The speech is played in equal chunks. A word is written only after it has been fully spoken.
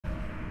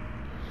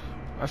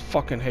I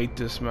fucking hate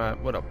this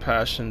map with a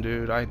passion,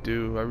 dude. I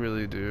do. I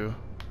really do.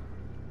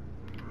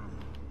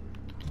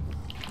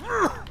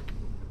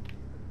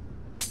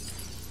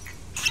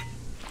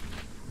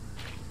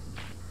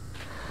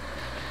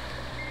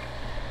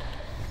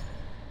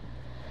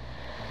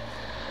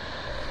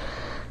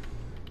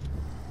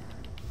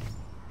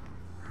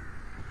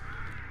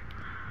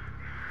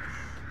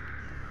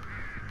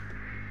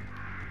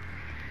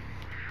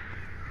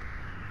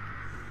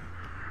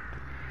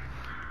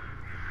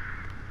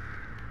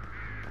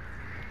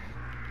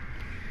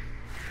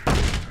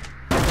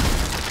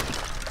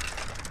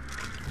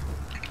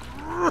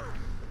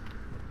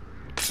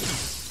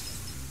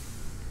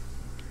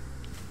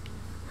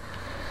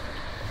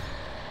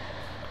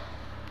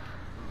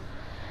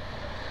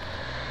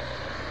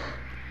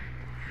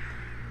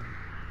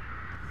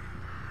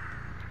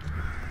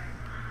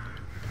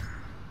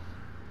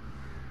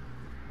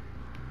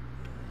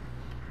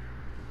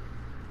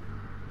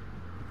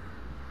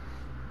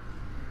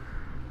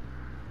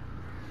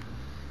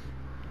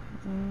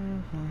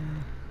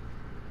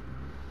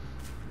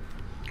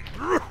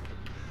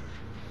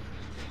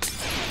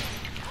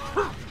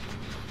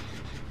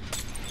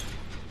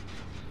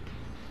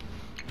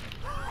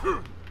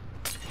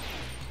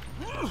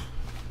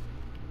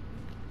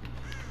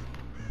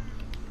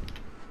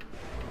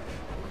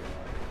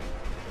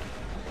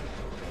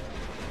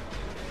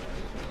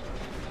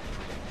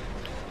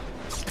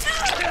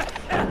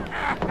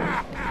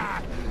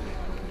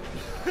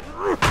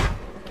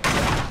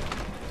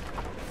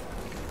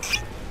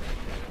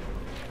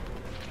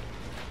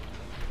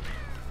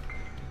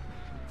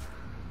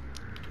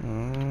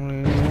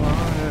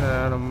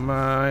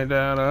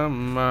 Out of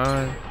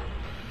mind.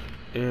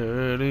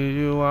 Yeah, do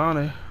you want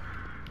it?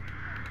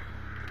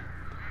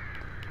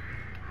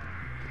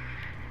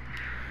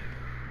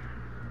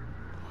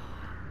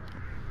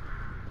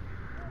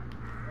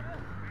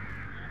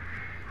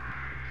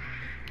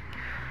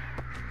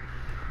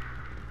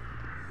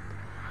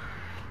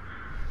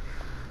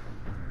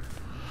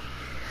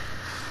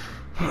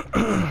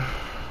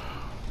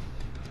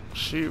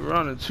 She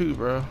running too,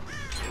 bro.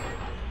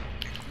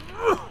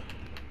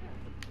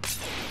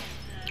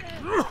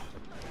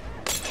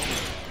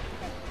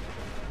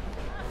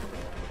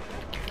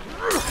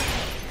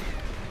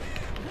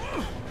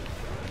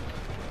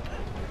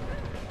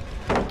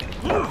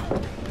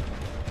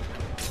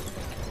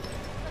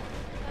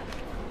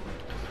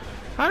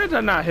 How did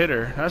I not hit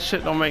her? That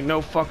shit don't make no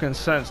fucking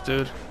sense,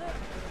 dude.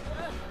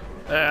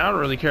 I don't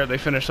really care if they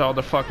finish all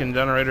the fucking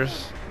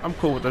generators. I'm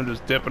cool with them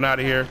just dipping out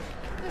of here.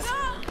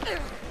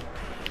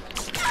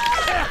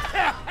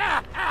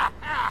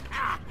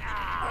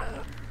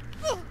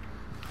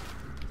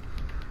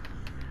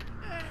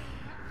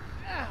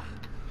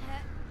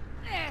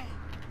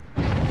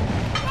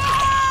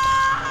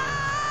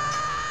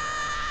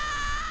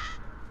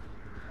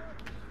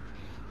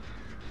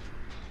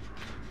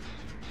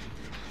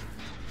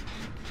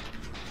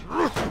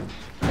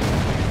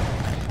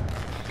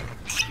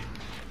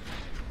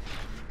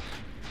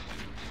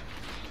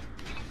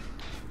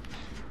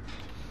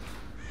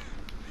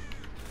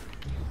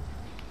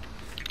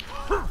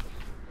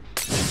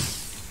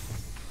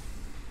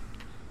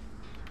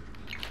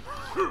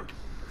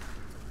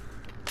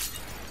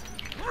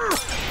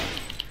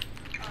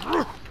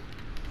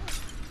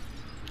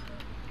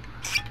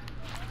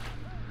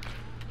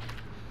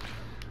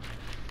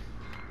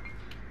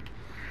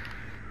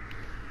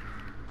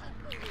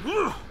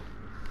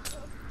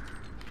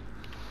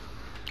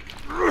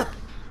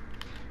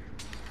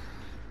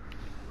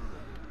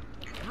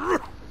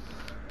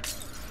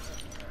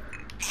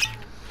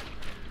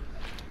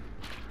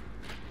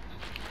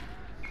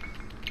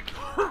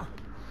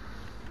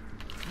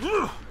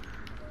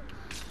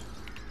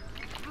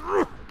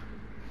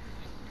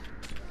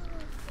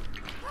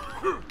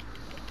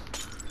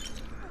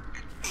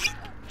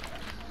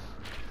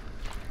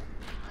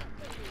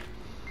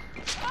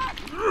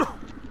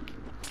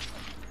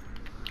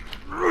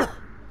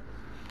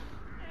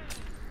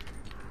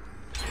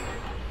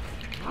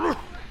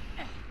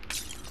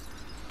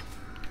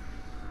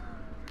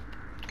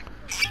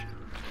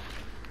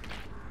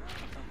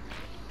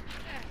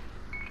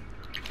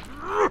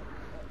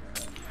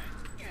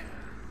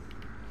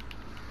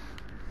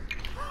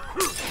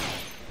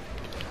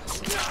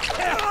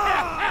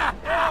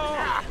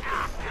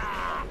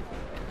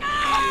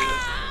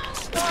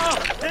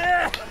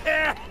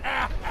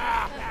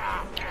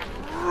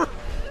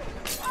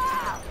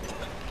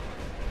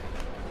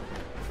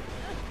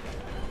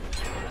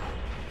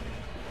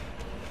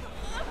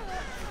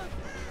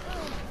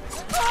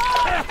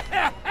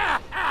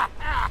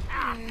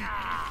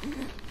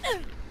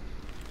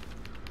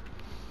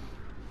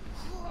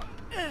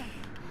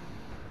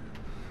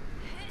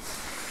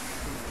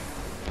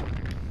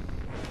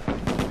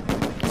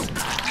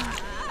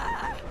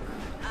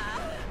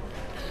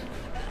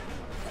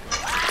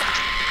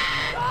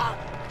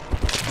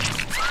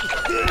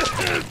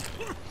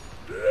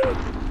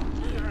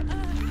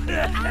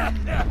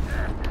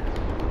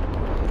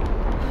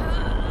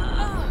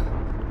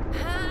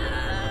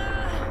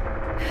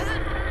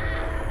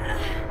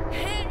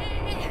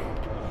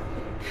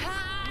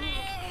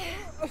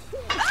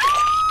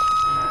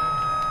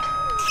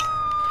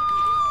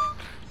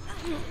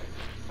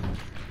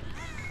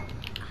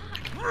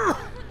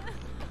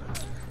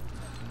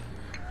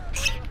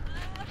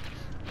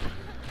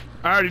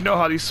 I already know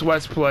how these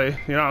sweats play.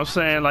 You know what I'm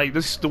saying? Like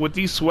this with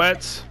these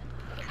sweats,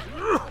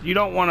 you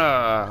don't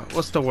wanna.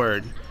 What's the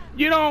word?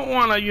 You don't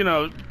wanna, you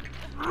know,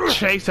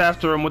 chase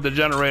after them with the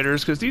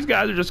generators, because these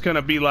guys are just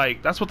gonna be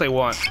like, that's what they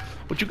want.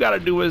 What you gotta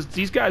do is,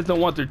 these guys don't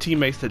want their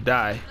teammates to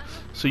die,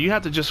 so you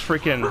have to just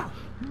freaking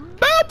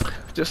boop,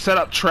 just set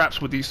up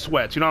traps with these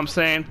sweats. You know what I'm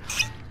saying?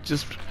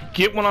 Just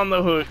get one on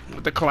the hood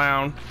with the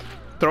clown,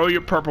 throw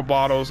your purple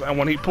bottles, and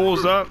when he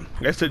pulls up,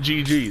 that's the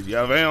GG's.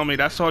 You feel me?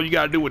 That's all you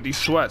gotta do with these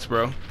sweats,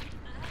 bro.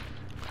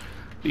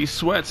 These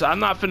sweats, I'm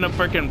not finna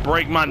freaking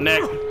break my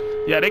neck.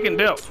 Yeah, they can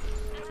deal.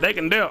 They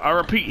can deal. I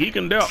repeat, he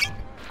can deal.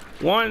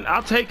 One,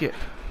 I'll take it.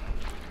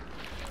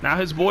 Now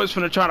his boy's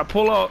finna try to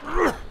pull up,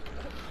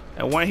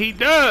 and when he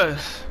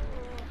does,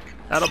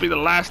 that'll be the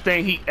last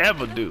thing he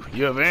ever do.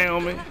 You feel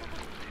me?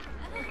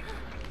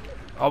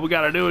 All we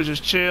gotta do is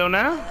just chill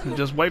now and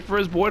just wait for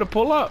his boy to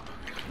pull up.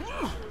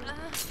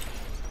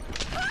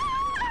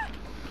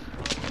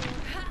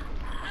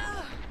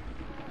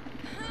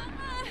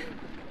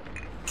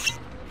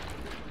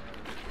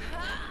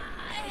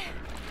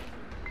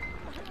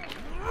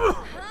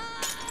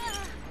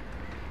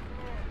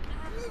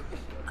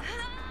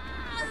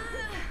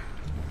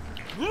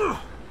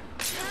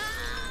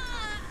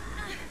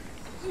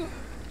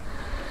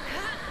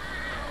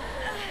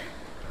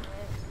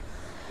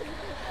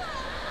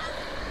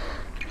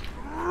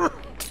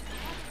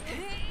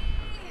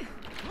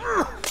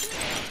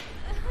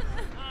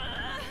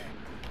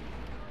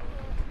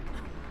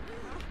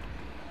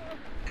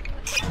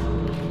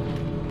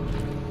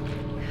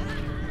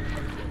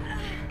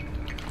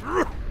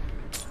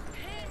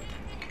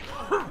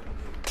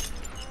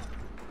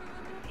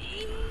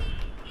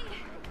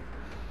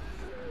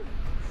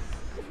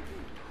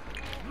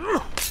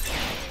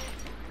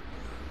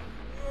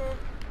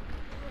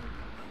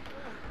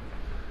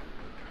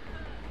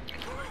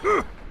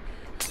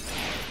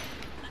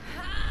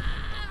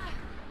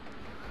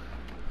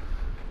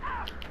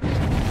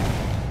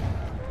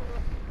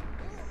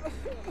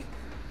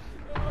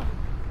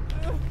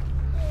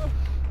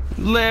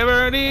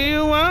 Liberty,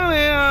 you want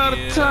it all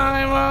the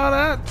time, all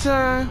the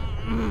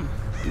time.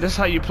 This is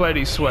how you play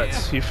these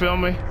sweats. You feel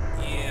me?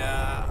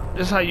 Yeah.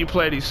 This is how you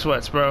play these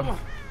sweats, bro.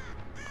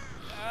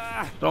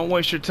 Don't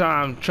waste your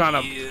time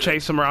trying to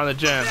chase them around the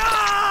gym.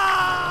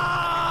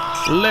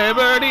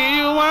 Liberty,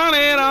 you want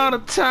it all the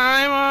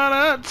time,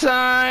 all the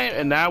time.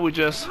 And now we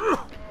just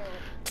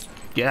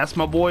gas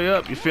my boy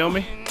up. You feel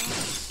me?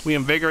 We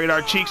invigorate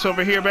our cheeks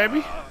over here,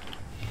 baby.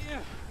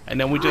 And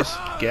then we just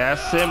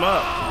gas him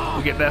up.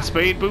 We get that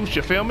speed boost,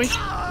 you feel me?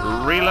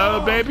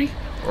 Reload, baby.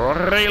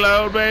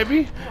 Reload,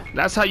 baby.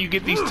 That's how you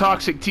get these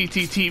toxic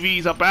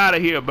TTTVs up out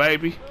of here,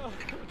 baby.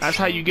 That's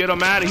how you get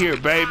them out of here,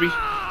 baby.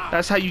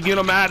 That's how you get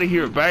them out of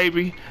here,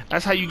 baby.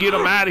 That's how you get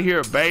them out of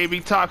here,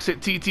 baby.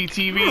 Toxic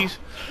TTTVs.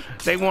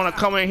 They want to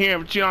come in here,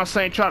 but you know what I'm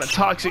saying, try to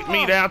toxic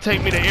me down,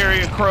 take me to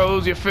area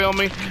crows, you feel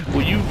me?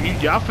 Well,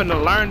 y'all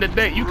finna learn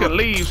today. You can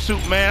leave, Soup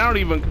Man. I don't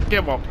even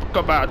give a fuck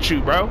about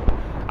you, bro.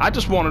 I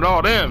just wanted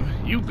all them.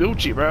 You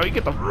Gucci, bro. You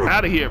get the f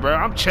out of here, bro.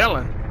 I'm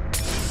chilling.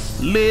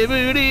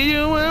 Liberty,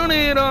 you want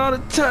it all the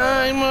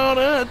time, all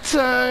the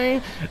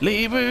time.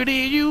 Liberty,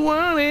 you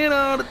want it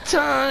all the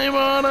time,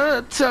 all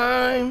the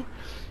time.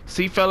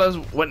 See, fellas,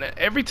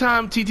 every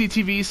time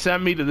TTTV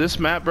send me to this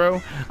map,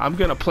 bro, I'm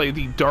gonna play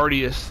the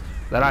dirtiest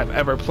that I've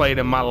ever played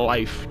in my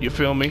life. You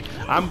feel me?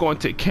 I'm going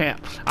to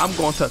camp. I'm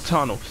going to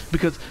tunnel,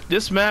 because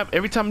this map,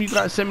 every time you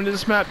guys send me to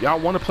this map,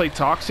 y'all want to play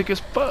toxic as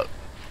fuck.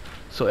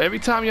 So every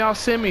time y'all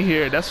send me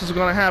here, that's what's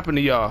gonna happen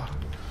to y'all.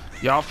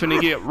 Y'all finna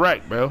get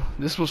wrecked, bro.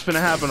 This was finna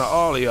happen to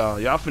all of y'all.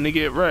 Y'all finna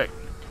get wrecked.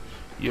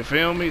 You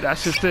feel me?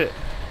 That's just it.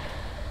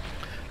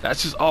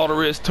 That's just all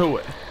there is to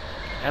it.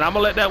 And I'm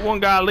gonna let that one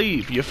guy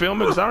leave. You feel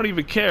me? Because I don't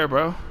even care,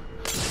 bro.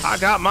 I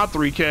got my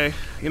 3K.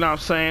 You know what I'm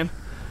saying?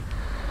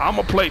 I'm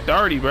gonna play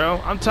dirty,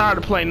 bro. I'm tired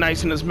of playing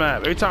nice in this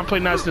map. Every time I play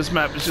nice in this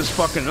map, it's just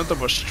fucking nothing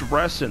but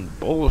stress and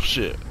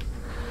bullshit.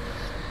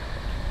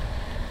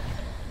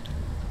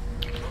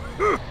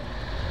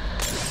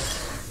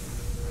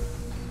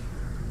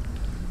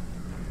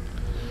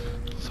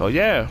 So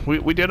yeah,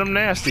 we did him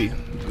nasty.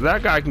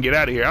 That guy can get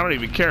out of here. I don't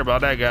even care about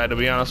that guy, to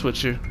be honest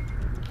with you.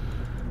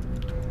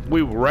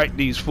 We will wreck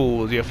these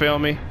fools, you feel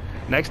me?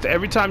 Next,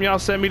 every time y'all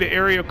send me to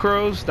area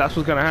crows, that's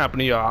what's gonna happen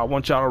to y'all. I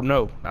want y'all to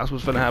know. That's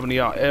what's gonna happen to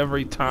y'all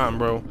every time,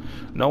 bro.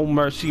 No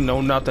mercy, no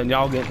nothing.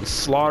 Y'all getting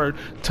slaughtered,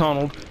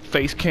 tunneled,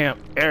 face camp,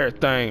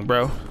 everything,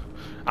 bro.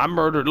 I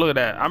murdered, look at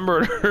that. I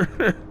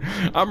murdered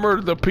I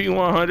murdered the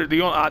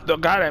P100. The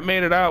guy that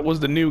made it out was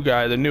the new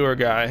guy, the newer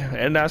guy.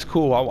 And that's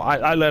cool.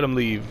 I let him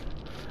leave.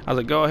 I was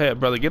like, go ahead,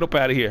 brother, get up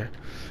out of here.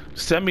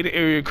 Send me to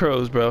area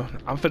crows, bro.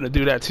 I'm finna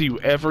do that to you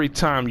every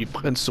time, you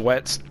fucking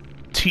sweats.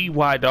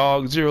 TY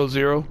dog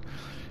 00.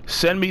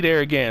 Send me there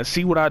again.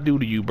 See what I do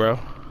to you, bro.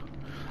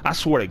 I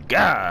swear to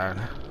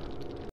God.